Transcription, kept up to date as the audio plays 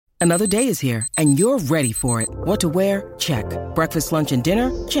Another day is here, and you're ready for it. What to wear? Check. Breakfast, lunch, and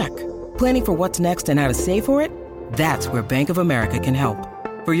dinner? Check. Planning for what's next and how to save for it? That's where Bank of America can help.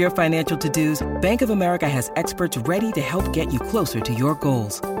 For your financial to-dos, Bank of America has experts ready to help get you closer to your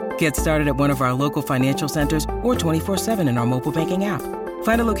goals. Get started at one of our local financial centers or 24/7 in our mobile banking app.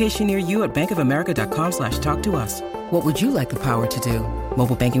 Find a location near you at bankofamerica.com/talktous. What would you like the power to do?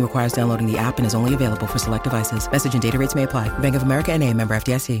 Mobile banking requires downloading the app and is only available for select devices. Message and data rates may apply. Bank of America N.A., member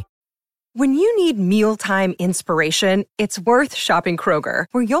FDIC. When you need mealtime inspiration, it's worth shopping Kroger,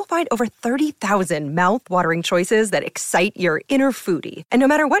 where you'll find over 30,000 mouth-watering choices that excite your inner foodie. And no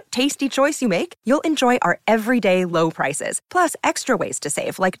matter what tasty choice you make, you'll enjoy our everyday low prices, plus extra ways to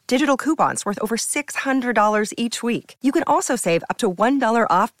save, like digital coupons worth over $600 each week. You can also save up to $1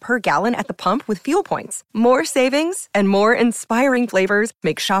 off per gallon at the pump with fuel points. More savings and more inspiring flavors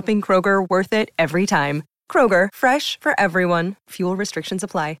make shopping Kroger worth it every time. Kroger, fresh for everyone. Fuel restrictions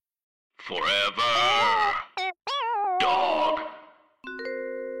apply. Forever Dog.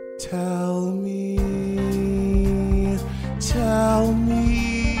 Tell me, tell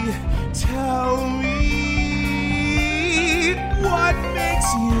me, tell me what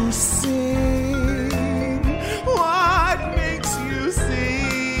makes you sing? What makes you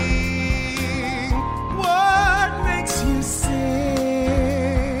sing? What makes you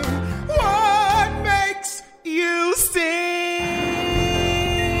sing? What makes you sing?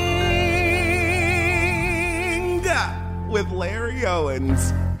 With Larry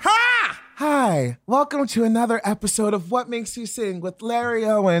Owens. Ha! Hi, welcome to another episode of What Makes You Sing with Larry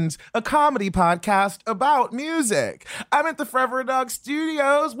Owens, a comedy podcast about music. I'm at the Forever Dog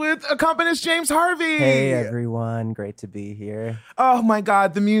Studios with accompanist James Harvey. Hey everyone, great to be here. Oh my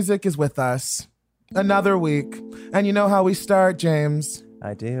God, the music is with us. Another week. And you know how we start, James?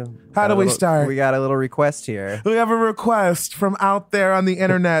 I do. How do we start? We got a little request here. We have a request from out there on the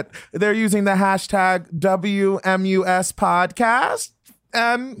internet. They're using the hashtag WMUS podcast.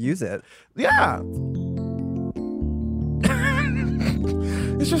 And use it. Yeah.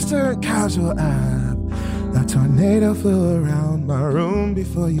 It's just a casual app. A tornado flew around my room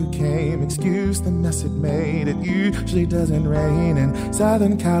before you came. Excuse the mess it made. It usually doesn't rain in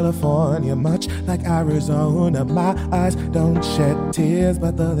Southern California, much like Arizona. My eyes don't shed tears,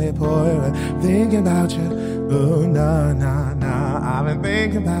 but though they pour, I'm thinking about you. Oh, no, no, no. I've been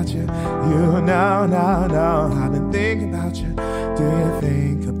thinking about you. You know, no, no. I've been thinking about you. Do you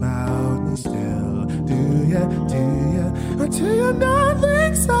think about me still? Do you, or do you not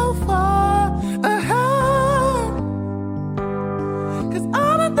think so far ahead? Cause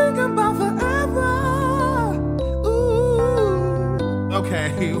I've been thinking about forever. Ooh.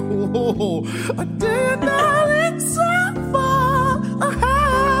 Okay. Ooh. Or do you not think so far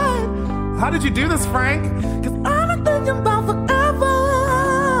ahead? How did you do this, Frank? Cause I've been thinking about forever.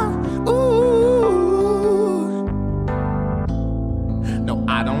 Ooh. No,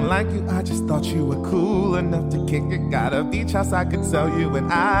 I don't like you. I just thought you were cool enough to kick it. Got a beach house I could sell you in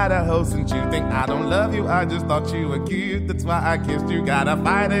Idaho. Since you think I don't love you, I just thought you were cute. That's why I kissed you. Got a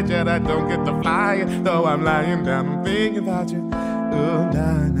fighter jet, I don't get to fly it. Though I'm lying down, I'm thinking about you. Oh,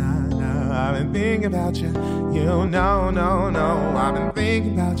 nah, nah, nah. I've been thinking about you. You know, no, no. I've been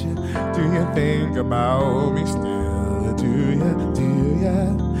thinking about you. Do you think about me still? Do you, do you?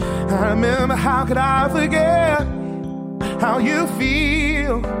 I remember, how could I forget how you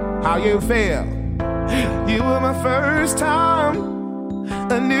feel, how you feel. You were my first time,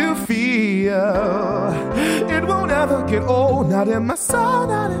 a new feel. It won't ever get old, not in my soul,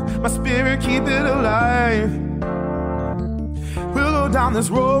 not in my spirit, keep it alive. We'll go down this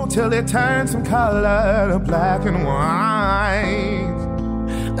road till it turns from color to black and white.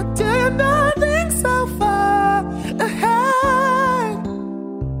 Until you not think so far ahead.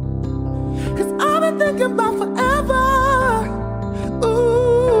 Cause I've been thinking about forever.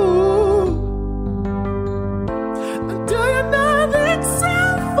 Ooh. Until you not think so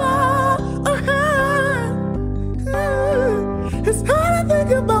far ahead. It's hard to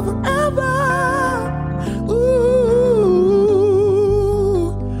think about forever.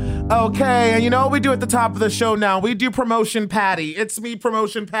 Okay, and you know what we do at the top of the show now? We do Promotion Patty. It's me,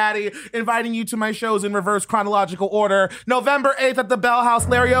 Promotion Patty, inviting you to my shows in reverse chronological order. November 8th at the Bell House,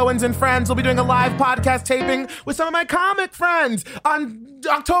 Larry Owens and friends will be doing a live podcast taping with some of my comic friends. On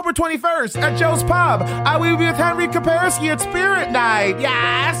October 21st at Joe's Pub, I will be with Henry Kapersky at Spirit Night.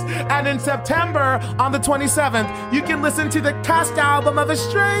 Yes! And in September, on the 27th, you can listen to the cast album of A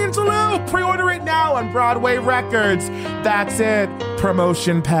Strange Loop. Pre-order it now on Broadway Records. That's it.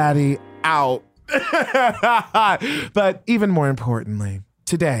 Promotion Patty out. But even more importantly,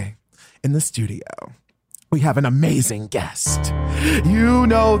 today in the studio, we have an amazing guest. You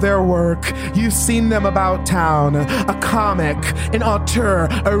know their work. You've seen them about town. A comic, an auteur,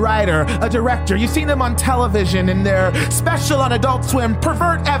 a writer, a director. You've seen them on television in their special on Adult Swim,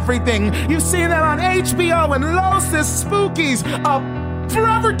 Pervert Everything. You've seen them on HBO and Los Spookies, a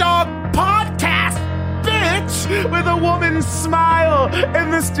Forever Dog podcast, bitch, with a woman's smile in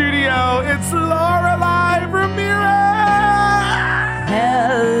the studio. It's Lorelai Ramirez.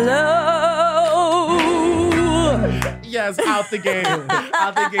 Hello. Yes, out the gate.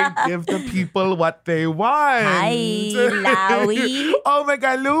 Out the gate. Give the people what they want. Hi, Lowie. Oh my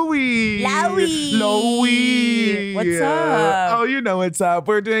God, Louie. Lowie. What's up? Oh, you know what's up.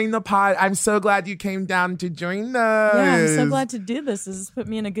 We're doing the pod. I'm so glad you came down to join us. Yeah, I'm so glad to do this. This has put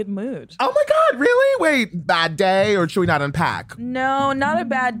me in a good mood. Oh my God, really? Wait, bad day, or should we not unpack? No, not a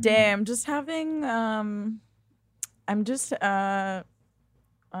bad day. I'm just having,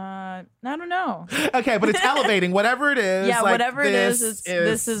 I don't know. Okay, but it's elevating. Whatever it is. Yeah, like, whatever it is,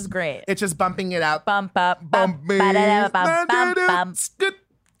 this is great. It's just bumping it up. Bump up, bump, ba-da-da, bump, bump, bump.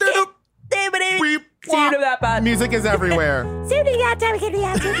 Music is everywhere.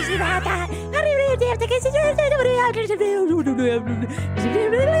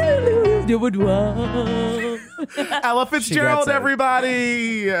 Ella Fitzgerald,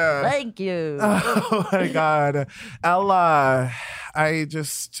 everybody. Thank you. Oh my God. Ella, I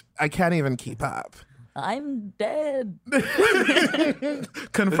can't even keep up. I'm dead.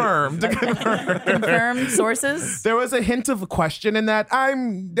 Confirmed. Confirmed sources. There was a hint of a question in that.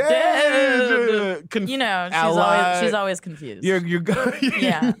 I'm dead. You know, she's always confused. You're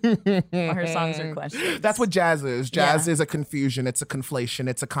Yeah. Her songs are questions. That's what jazz is. Jazz is a confusion. It's a conflation.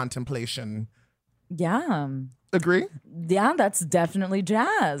 It's a contemplation. Yeah. Agree? Yeah, that's definitely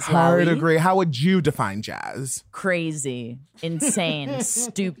jazz. Hard Lowie. agree. How would you define jazz? Crazy, insane,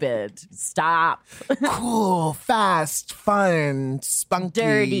 stupid. Stop. Cool, fast, fun, spunky,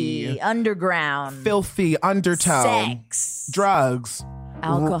 Dirty, underground, filthy, undertow, sex, drugs,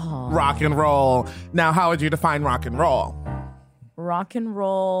 alcohol, rock and roll. Now, how would you define rock and roll? rock and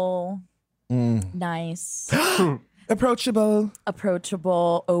roll. Nice. Approachable,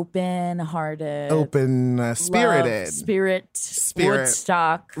 open-hearted, spirited, love, spirit,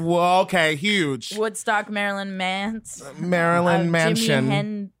 Woodstock. Whoa, okay, huge. Woodstock, Maryland Maryland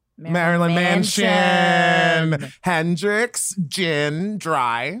Mansion. Maryland Mansion. Hendrix, gin,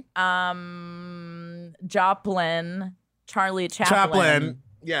 dry. Joplin, Charlie Chaplin.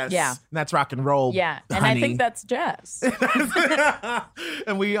 Yes. Yeah. And that's rock and roll. Yeah. And honey. I think that's jazz.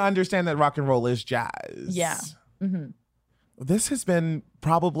 And we understand that rock and roll is jazz. Yeah. Mm-hmm. This has been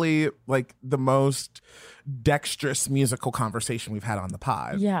probably like the most dexterous musical conversation we've had on the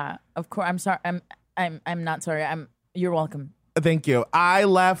pod. Yeah, of course. I'm sorry. I'm not sorry. You're welcome. Thank you. I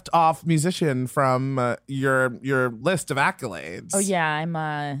left off musician from your list of accolades. Oh yeah, I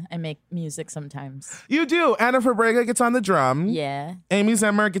make music sometimes. You do. Anna Fabrega gets on the drum. Yeah. Amy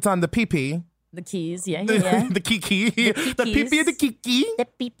Zimmer gets on the pee-pee. The keys. Yeah. The kiki. The pee-pee and the kiki. The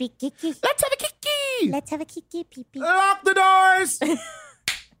pee-pee kiki. Let's have a kiki. Let's have a kiki pee-pee. Lock the doors.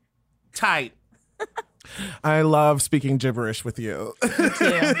 Tight. I love speaking gibberish with you. Me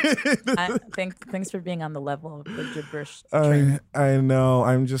too. Thanks for being on the level of the gibberish train. I know.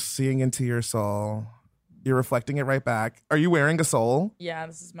 I'm just seeing into your soul. You're reflecting it right back. Are you wearing a soul? Yeah,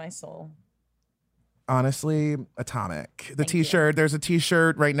 this is my soul. Honestly, atomic. The t-shirt, there's a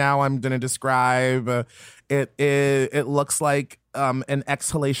t-shirt right now I'm going to describe. It looks like an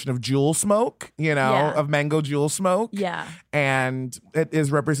exhalation of jewel smoke, of mango jewel smoke. Yeah. And it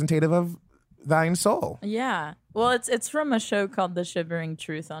is representative of thine soul. Yeah. Well, it's from a show called The Shivering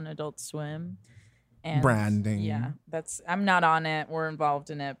Truth on Adult Swim. And branding. Yeah. I'm not on it or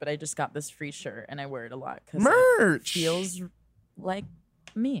involved in it, but I just got this free shirt and I wear it a lot. Merch. It feels like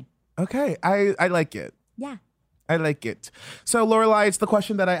me. Okay. I like it. Yeah. I like it. So, Lorelai, it's the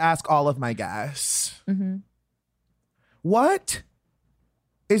question that I ask all of my guests. Mm-hmm. What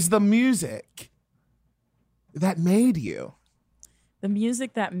is the music that made you? The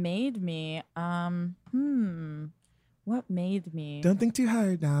music that made me, what made me? Don't think too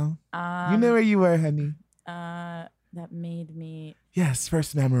hard now. You know where you were, honey. That made me. Yes,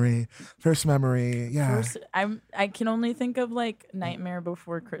 first memory. Yeah. I can only think of like Nightmare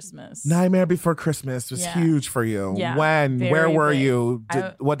Before Christmas. Nightmare Before Christmas was huge for you. Yeah, when? Where were big. you?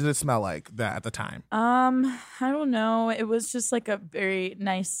 What did it smell like at the time? I don't know. It was just like a very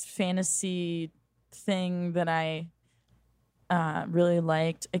nice fantasy thing that I really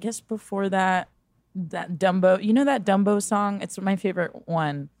liked. I guess before that Dumbo. You know that Dumbo song? It's my favorite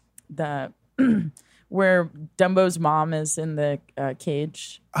one. The where Dumbo's mom is in the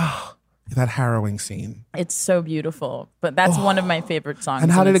cage. Oh, That harrowing scene. It's so beautiful, but that's one of my favorite songs.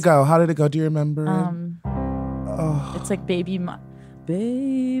 And how did it go? How did it go? Do you remember? It's like baby mine,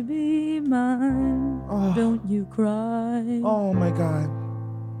 don't you cry. Oh my God.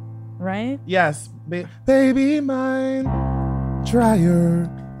 Right? Yes. Baby mine, dry your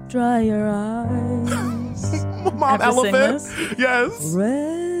eyes. Mom I have to sing elephant. this? Yes.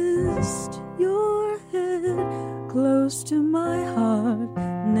 Rest your head close to my heart,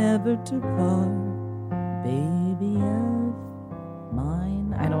 never to part, baby of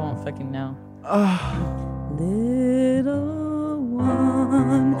mine. I don't fucking know. Little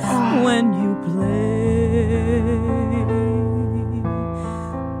one, when you play,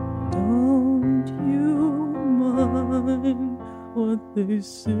 don't you mind what they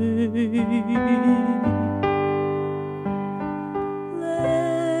say.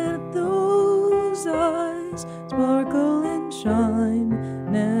 Let those eyes sparkle and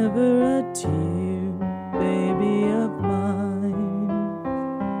shine, never a tear, baby of mine.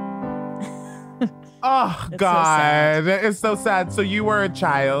 Oh, It's God. It's so sad. So you were a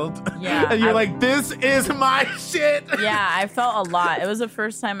child. Yeah, And you're like, this is my shit. Yeah, I felt a lot. It was the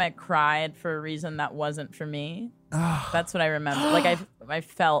first time I cried for a reason that wasn't for me. That's what I remember. Like I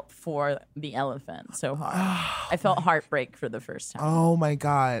felt for the elephant so hard. I felt heartbreak for the first time. Oh, my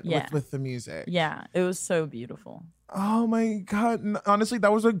God. Yeah. With the music. Yeah, it was so beautiful. Oh, my God. Honestly,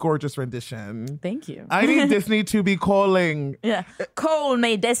 that was a gorgeous rendition. Thank you. I need Disney to be calling. Yeah. Call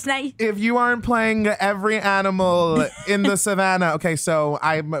me, Disney. If you aren't playing every animal in the savannah, okay, so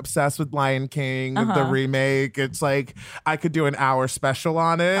I'm obsessed with Lion King, the remake. It's like I could do an hour special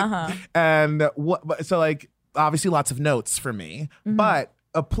on it, and so like obviously lots of notes for me, but.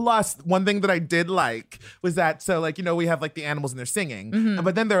 A plus, one thing that I did like was that, so like, you know, we have like the animals and they're singing,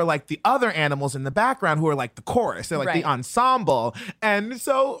 but then there are like the other animals in the background who are like the chorus. They're like the ensemble. And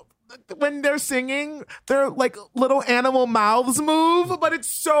so when they're singing, their like little animal mouths move, but it's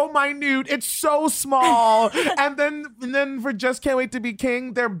so minute. It's so small. and then for Just Can't Wait to Be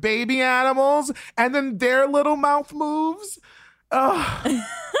King, they're baby animals and then their little mouth moves. Oh,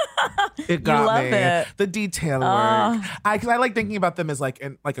 it got me. It. The detail work. Because I like thinking about them as like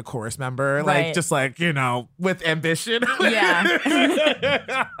a chorus member, like just like, you know, with ambition.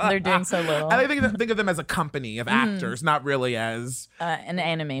 Yeah, they're doing so little. And I think of them as a company of actors, not really as an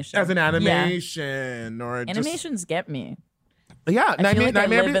animation. As an animation or animations get me. Yeah, I feel like I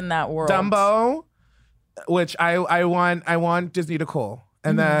live in that world. Dumbo, which I want Disney to call,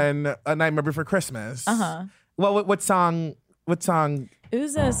 and then A Nightmare Before Christmas. Well, what song? What song? It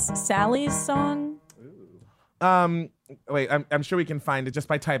was a Sally's song. Wait, I'm sure we can find it just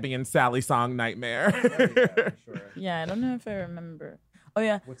by typing in Sally song Nightmare. Sure. Yeah, I don't know if I remember. Oh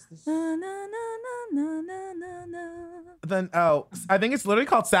yeah. What's this? Na, na, na, na, na, na, na. Then I think it's literally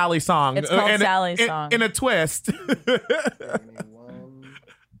called Sally song. It's called Sally song. In a twist.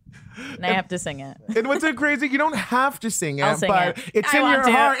 And I have to sing it. And what's so crazy, you don't have to sing it, I'll sing but it. It's in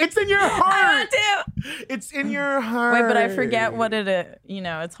your heart. It's in your heart. I want to. It's in your heart. Wait, but I forget what it is. You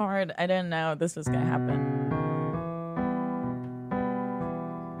know, it's hard. I didn't know this was going to happen.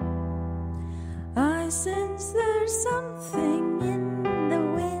 I sense there's something in the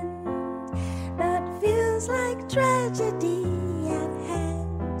wind that feels like tragedy at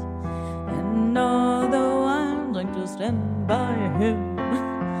hand. And although I'm like to stand by him,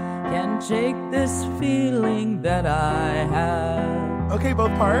 can't shake this feeling that I have. Okay,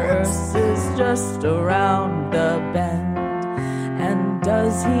 both parts. Earth is just around the bend, and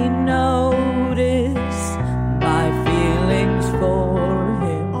does he notice my feelings for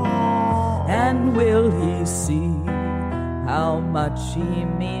him? And will he see how much he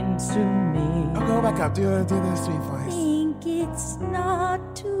means to me? Oh, go back up. Do the sweet voice. Think it's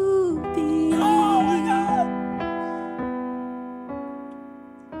not to be. Oh my God.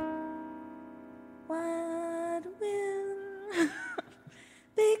 What will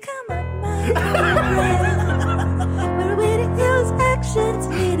become of my friend? Where will his actions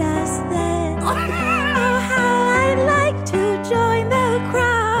lead us then? Oh, how I'd like to join the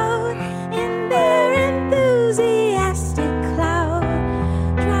crowd in their enthusiastic cloud.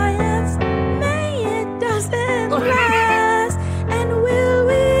 Try as may, it doesn't last. And will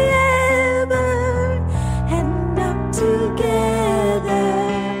we ever end up together?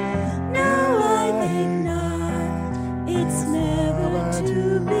 No, I think not. It's never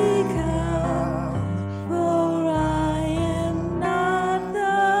to become, for I am not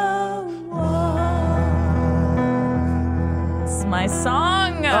the one. It's my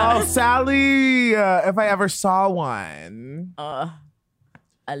song. Oh, Sally, if I ever saw one. I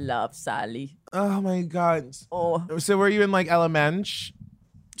love Sally. Oh my God. Oh, So were you in like Elementary?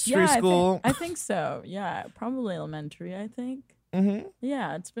 Preschool. I think so. Yeah, probably elementary. I think. Mm-hmm.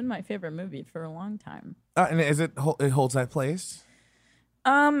 Yeah, it's been my favorite movie for a long time. And it holds that place?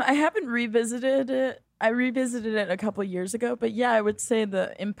 I haven't revisited it. I revisited it a couple years ago, but yeah, I would say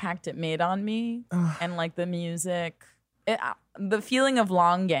the impact it made on me and like the music, the feeling of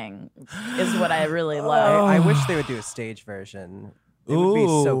longing is what I really love. I wish they would do a stage version. It would be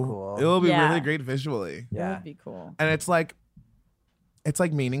so cool. It would be Yeah. really great visually. It Yeah. would be cool. And it's like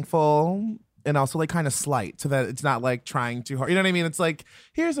meaningful and also like kind of slight, so that it's not like trying too hard. You know what I mean? It's like,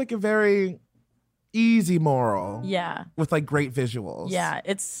 here's like a very easy moral Yeah. with like great visuals. Yeah,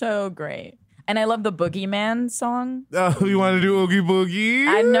 it's so great. And I love the Boogeyman song. Oh, you want to do Oogie Boogie?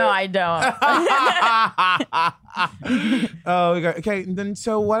 I know I don't. Oh, okay. And then,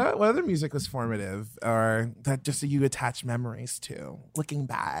 so what other music was formative, or that just you attach memories to, looking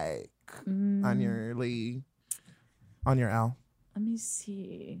back on your L? Let me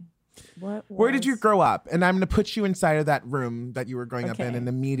see. Where did you grow up? And I'm going to put you inside of that room that you were growing up in, Okay. and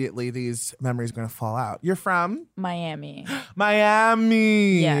immediately these memories are going to fall out. You're from Miami.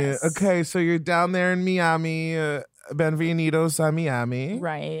 Miami. Yes. Okay, so you're down there in Miami. Bienvenidos a Miami.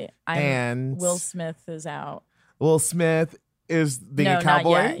 Right. And Will Smith is out. Will Smith is being no, a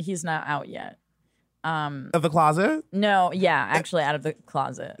cowboy not yet. He's not out yet. of the closet. No, yeah, actually out of the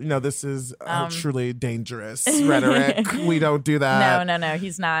closet. No, this is truly dangerous rhetoric. We don't do that. No,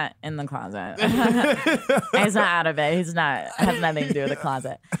 he's not in the closet. He's not out of it. Has nothing to do with the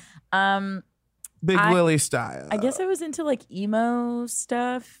closet. Big Willie style. I guess I was into like emo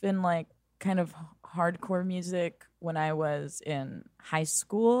stuff and like kind of hardcore music when I was in high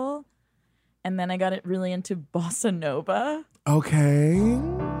school. And then I got it really into bossa nova. Okay.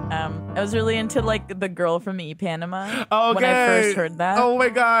 I was really into like the girl from Panama Okay. when I first heard that. Oh my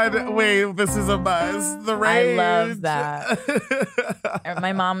God. Wait, this is a buzz. The rage. I love that.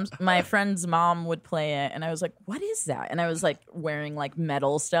 My friend's mom would play it, and I was like, "What is that?" And I was like wearing like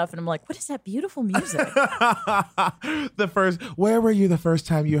metal stuff, and I'm like, "What is that beautiful music?" Where were you the first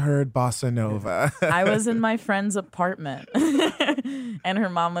time you heard bossa nova? I was in my friend's apartment, and her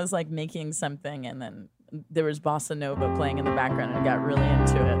mom was like making something, and then there was bossa nova playing in the background, and I got really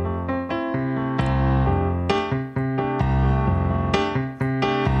into it.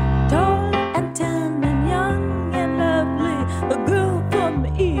 Tall and tan and young and lovely, a girl from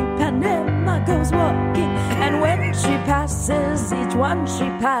Ipanema goes walking, and when she passes, each one she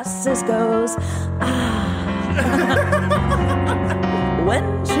passes goes,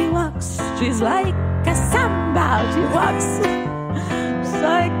 when she walks, she's like a samba. She walks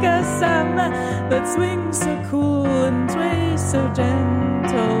like a samba that swings so cool and sways so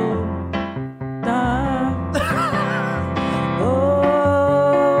gentle.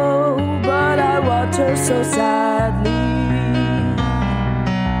 Oh, but I watch her so sadly.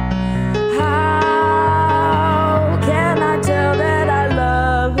 How can I tell that I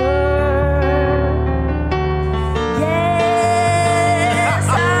love her? Yes,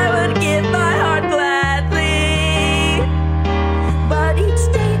 I would give my heart gladly. But each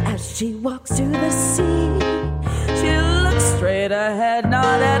day as she walks to the sea, she looks straight ahead,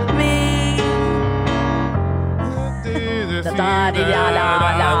 not at me.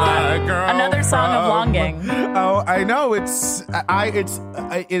 Another song of longing. Oh, I know. It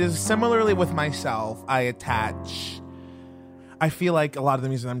is similarly with myself. I feel like a lot of the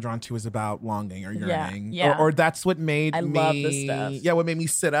music I'm drawn to is about longing or yearning. Yeah. Or that's what made me. love this stuff. Yeah, what made me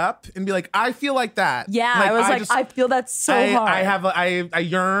sit up and be like, I feel like that. Yeah, I was like, I feel that so hard. I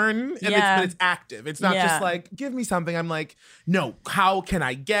yearn, and but it's active. It's not just like, give me something. I'm like, no, how can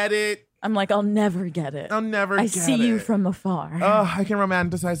I get it? I'm like, I'll never get it. I see you from afar. Oh, I can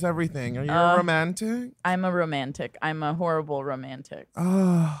romanticize everything. Are you a romantic? I'm a romantic. I'm a horrible romantic.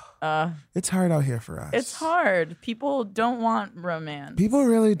 Oh, it's hard out here for us. It's hard. People don't want romance. People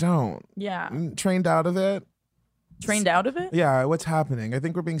really don't. Yeah. Trained out of it. Trained out of it? Yeah, what's happening? I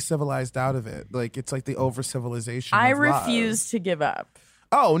think we're being civilized out of it. Like, it's like the over-civilization I of love. refuse to give up.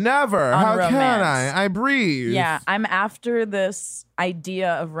 Oh, never. On How can romance. I breathe. Yeah, I'm after this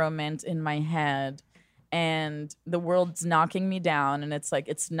idea of romance in my head, and the world's knocking me down, and it's like,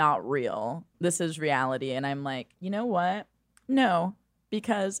 it's not real. This is reality. And I'm like, you know what? No,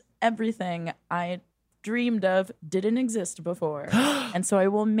 because everything I dreamed of didn't exist before. And so I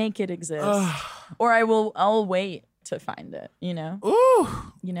will make it exist. Or I'll wait to find it, you know? Ooh.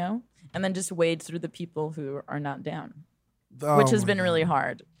 You know? And then just wade through the people who are not down. Oh Which has my been God. really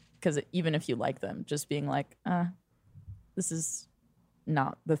hard, because even if you like them, just being like, this is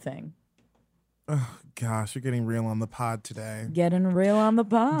not the thing. Oh, gosh, you're getting real on the pod today. Getting real on the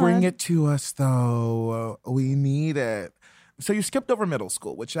pod. Bring it to us, though. We need it. So you skipped over middle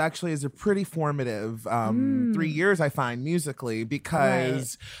school, which actually is a pretty formative 3 years, I find, musically,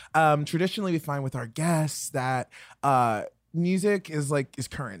 because traditionally we find with our guests that music is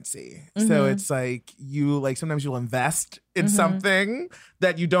currency. So it's like sometimes you'll invest in something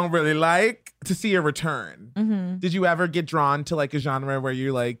that you don't really like to see a return. Did you ever get drawn to like a genre where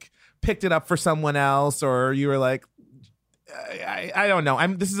you like picked it up for someone else, or you were like, I don't know.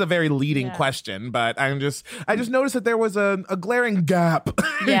 This is a very leading question, but I just noticed that there was a glaring gap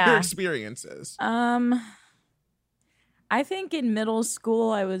in your experiences. I think in middle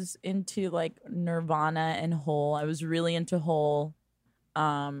school I was into like Nirvana and Hole. I was really into Hole,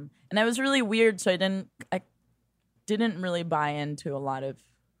 and I was really weird, so I didn't really buy into a lot of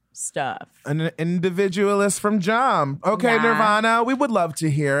stuff. An individualist from Jam. Okay, Yeah. Nirvana, we would love to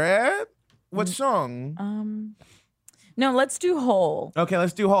hear it. What song? No, let's do Hole, Okay,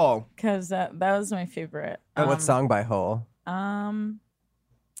 let's do Hole. because that was my favorite. What song by Hole?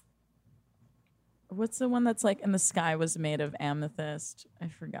 What's the one that's like, and the sky was made of amethyst? I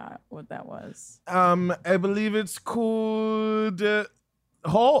forgot what that was. I believe it's called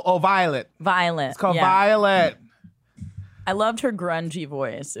Hole. Oh, Violet. Violet. It's called yeah. Violet. I loved her grungy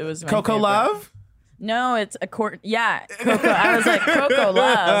voice. It was my Coco favorite. Love. No, it's a court. Yeah, Coco. I was like Coco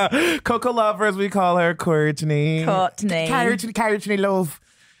Love. Coco Love, as we call her, Courtney. Courtney. Courtney Love.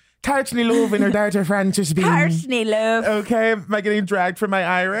 Courtney Love and her daughter Frances Bean. Courtney Love. Okay, am I getting dragged from my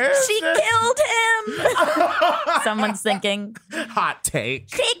Irish? She killed him. Someone's thinking, Hot take.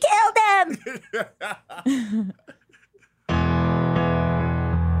 she killed him.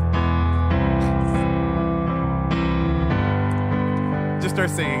 Just start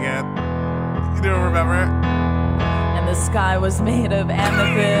singing it. You don't remember it? And the sky was made of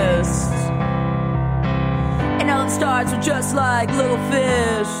amethyst. And all the stars were just like little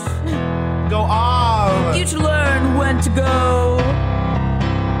fish. Go off. You should learn when to go.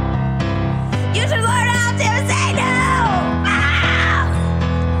 You should learn how to say no. Ah!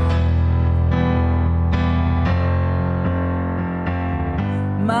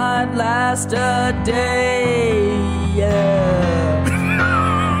 Might last a day, yeah.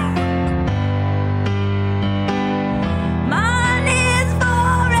 Mine is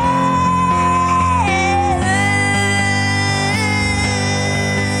forever.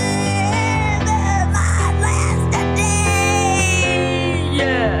 Might last a day,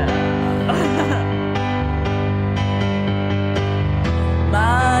 yeah.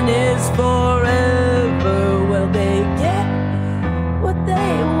 Mine is forever. Well, they get what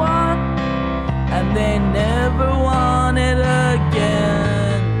they want, and they never want it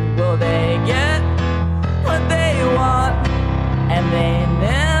again. Well, they get what they want, and they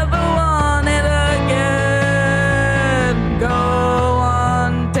never want it again. Go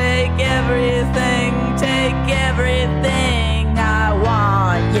on, take everything I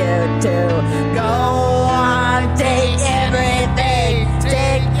want you to. Go on, take everything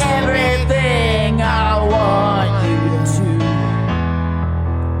I want you to.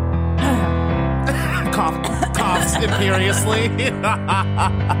 Coughs imperiously.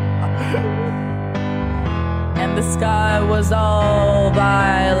 And the sky was all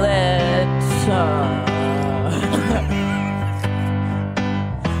violet.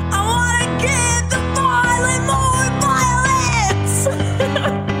 I wanna give the violet more violets.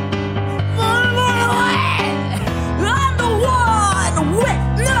 More violet. I'm the one with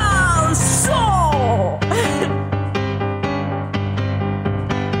no soul.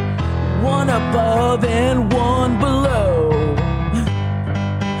 One above and one below.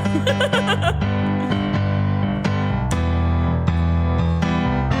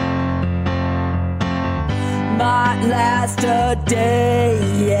 Might last a day,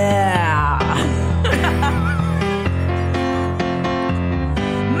 yeah.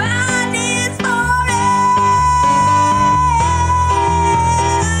 Mine is forever.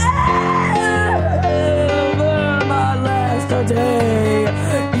 Might last a day,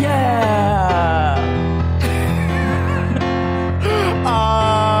 yeah.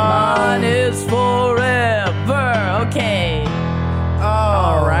 Mine is forever. Okay.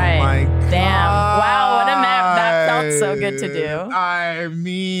 All right. My Damn. Wow, what a map. That felt God. so good to do. I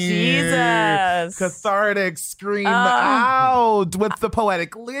mean, Jesus. cathartic scream out with the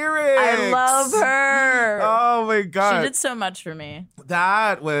poetic lyrics. I love her. Oh my She God. did so much for me.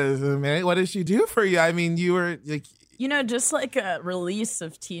 That was amazing. What did she do for you? I mean, you were like, You know, just like a release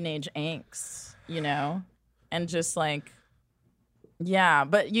of teenage angst, you know? And just like, yeah,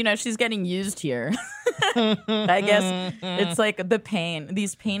 but you know, she's getting used here. I guess it's like the pain.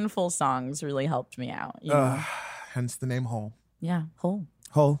 These painful songs really helped me out. You know? hence the name Hole. Yeah, Hole.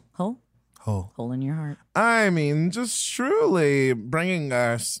 Hole. Hole. Hole in your heart. I mean, just truly bringing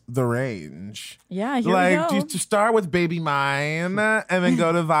us the range. Yeah, here like, we go. to start with Baby Mine and then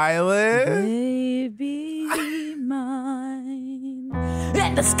go to Violet. Baby mine.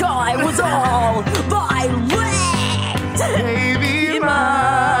 And the sky was all violet. Baby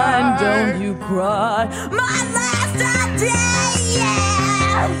Mine, Mine. don't you cry. My last day,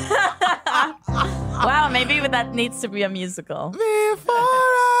 yeah. Wow, maybe that needs to be a musical. Be forever.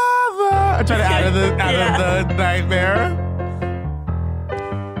 I tried to out of the nightmare.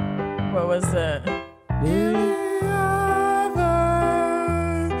 What was it?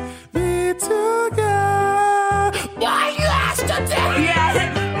 Be together. My last day,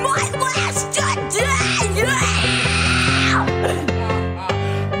 yeah. My last day, yeah.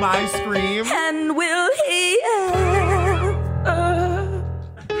 My scream. And will he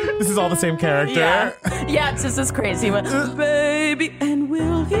This is all the same character. Yeah. Yeah, it's just this crazy one. Baby, and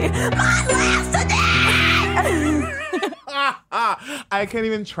will he? My last day! I can't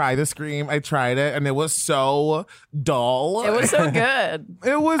even try to scream. I tried it and it was so dull. It was so good.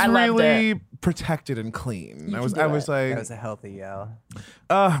 It was I loved really protected and clean. I was That like, was a healthy yell.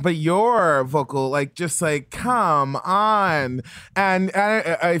 but your vocal, like, just like, come on. And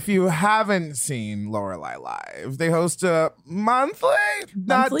if you haven't seen Lorelai Live, they host a monthly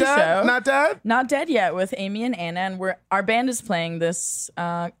Monthly show. Not dead? Not dead yet with Amy and Anna, and our band is playing this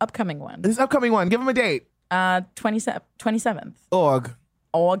upcoming one. This upcoming one. Give them a date. 27th. Aug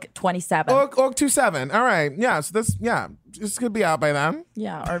 27th. Aug 27. All right. Yeah. So this could be out by then.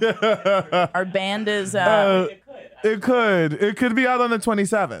 Yeah. Our band is. It could be out on the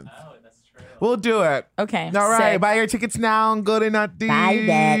 27th. Oh, that's true. We'll do it. Okay. All right. Sick. Buy your tickets now and go to Indeed.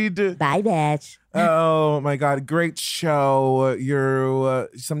 Bye, bitch. Oh my God. Great show. You're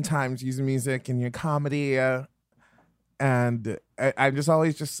sometimes using music in your comedy. And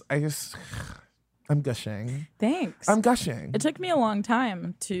I'm gushing. Thanks. I'm gushing. It took me a long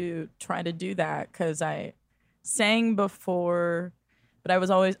time to try to do that because I sang before, but I was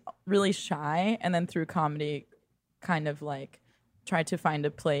always really shy. And then through comedy, kind of like tried to find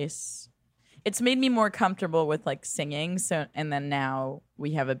a place. It's made me more comfortable with like singing. So, and then now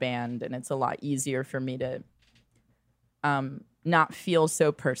we have a band and it's a lot easier for me to not feel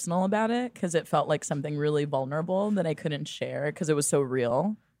so personal about it because it felt like something really vulnerable that I couldn't share because it was so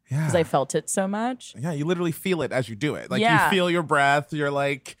real. Because I felt it so much. Yeah, you literally feel it as you do it. Like Yeah. you feel your breath. You're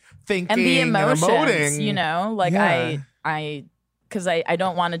like thinking And the emotions, and emoting. you know, like Yeah. because I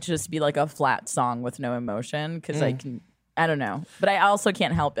don't want it to just be like a flat song with no emotion because I don't know. But I also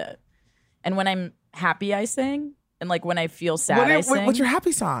can't help it. And when I'm happy, I sing. And like when I feel sad, I sing. What's your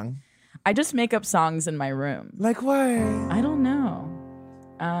happy song? I just make up songs in my room. Like what? I don't know.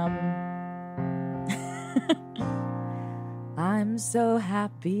 I'm so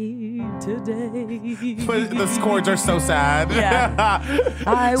happy today. But the chords are so sad. Yeah.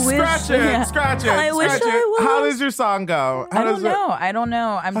 I wish. Scratch it. Yeah. Scratch it. I wish scratch I it. was. How does your song go? How I does don't know. I don't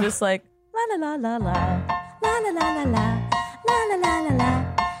know. I'm just like la la la la la la la la la la la la la la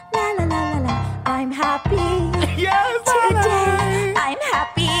la la la la. I'm happy Yes. today. I'm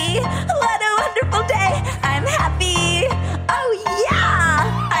happy. What a wonderful day. I'm happy. Oh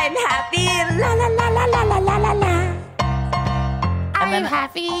yeah. I'm happy. La la la la la la la la la. I'm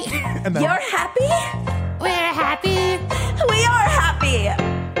happy. And then, You're happy. We're happy. We are happy.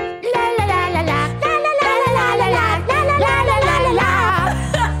 La la la la la la la la la la la la la la la.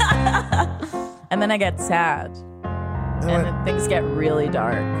 And then I get sad. And then things get really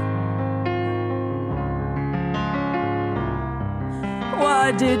dark.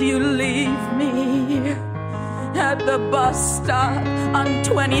 Why did you leave me at the bus stop on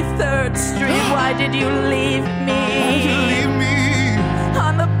 23rd Street? Why did you leave me leave me.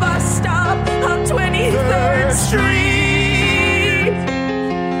 on the bus stop on 23rd Street?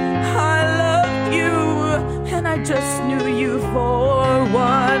 I love you, and I just knew you for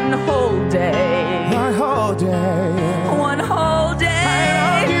one whole day. My whole day. One whole day. I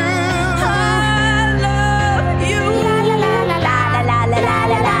love you. I love you. La la la la la la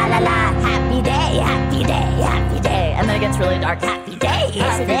la la la la. Happy day, happy day, happy day. And then it gets really dark. Happy day, isn't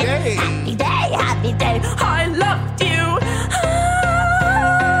Happy it? day. Happy day, happy day. I loved you.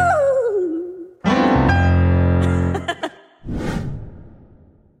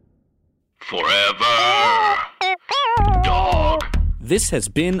 Forever Dog. This has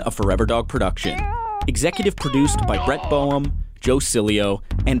been a Forever Dog production. Executive produced by Brett Boehm, Joe Cilio,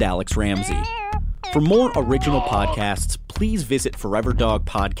 and Alex Ramsey. For more original podcasts, please visit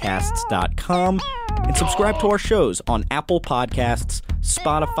foreverdogpodcasts.com and subscribe to our shows on Apple Podcasts,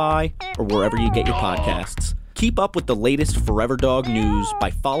 Spotify, or wherever you get your podcasts. Keep up with the latest Forever Dog news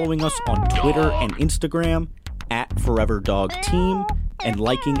by following us on Twitter and Instagram @ForeverDogTeam and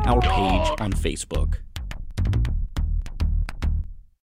liking our page on Facebook.